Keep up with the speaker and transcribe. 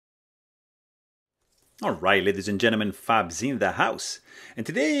Alright, ladies and gentlemen, Fabs in the house. And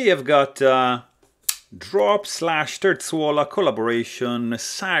today I've got Drop / Terzuola collaboration,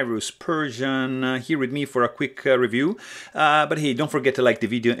 Cyrus Persian, here with me for a quick review. But hey, don't forget to like the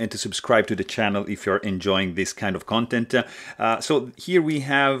video and to subscribe to the channel if you're enjoying this kind of content. So here we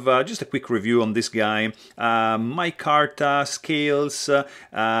have just a quick review on this guy. Micarta scales.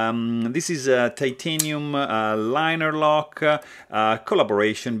 This is a titanium liner lock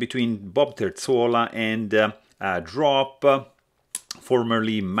collaboration between Bob Terzuola and Drop.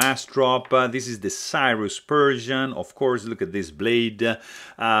 Formerly Mass Drop. This is the Cyrus Persian. Of course, look at this blade.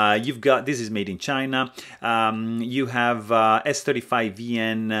 You've got, this is made in China. You have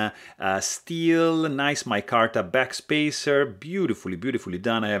S35VN steel, nice micarta backspacer, beautifully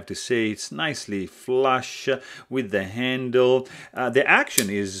done, I have to say. It's nicely flush with the handle. The action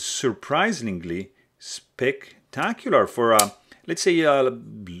is surprisingly spectacular for a, let's say,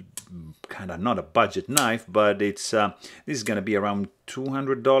 kind of not a budget knife, but it's this is gonna be around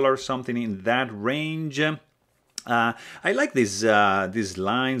 $200, something in that range. I like these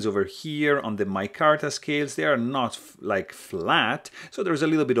lines over here on the micarta scales. They are not like flat, so there's a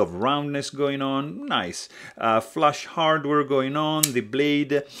little bit of roundness going on. Nice flush hardware going on. The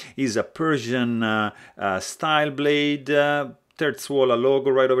blade is a Persian style blade. Terzuola logo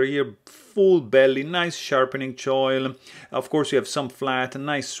right over here, full belly, nice sharpening choil. Of course you have some flat,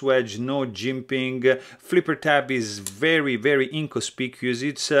 nice swedge, no jimping. Flipper tab is very inconspicuous.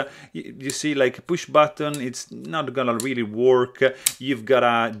 It's you see, like push button, it's not gonna really work. You've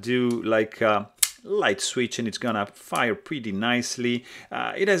gotta do like light switch and it's gonna fire pretty nicely.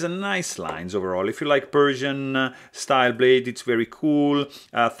 It has a nice lines overall. If you like Persian style blade, it's very cool.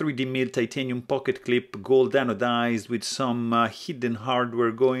 3D mill titanium pocket clip, gold anodized with some hidden hardware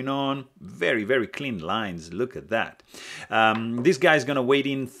going on. Very clean lines, look at that. This guy's gonna weigh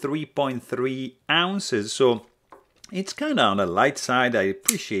in 3.3 ounces, so it's kind of on the light side. I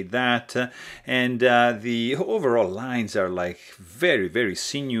appreciate that. And the overall lines are like very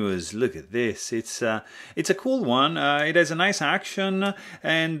sinuous. Look at this. It's a cool one. It has a nice action.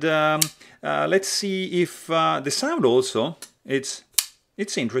 And let's see if the sound also, it's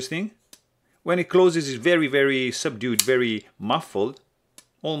interesting. When it closes, it's very subdued, very muffled,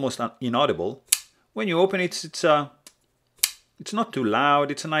 almost inaudible. When you open it, it's not too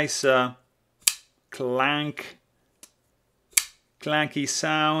loud. It's a nice clanky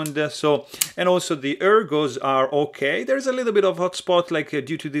sound. So, and also the ergos are okay. There's a little bit of hot spot, like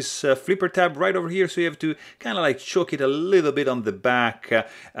due to this flipper tab right over here, so you have to kind of like choke it a little bit on the back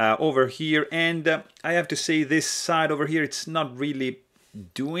over here. And I have to say, this side over here, it's not really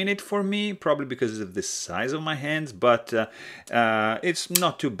doing it for me, probably because of the size of my hands, but it's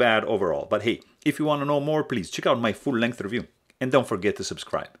not too bad overall. But hey, if you want to know more, please check out my full-length review and don't forget to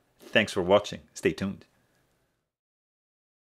subscribe. Thanks for watching. Stay tuned.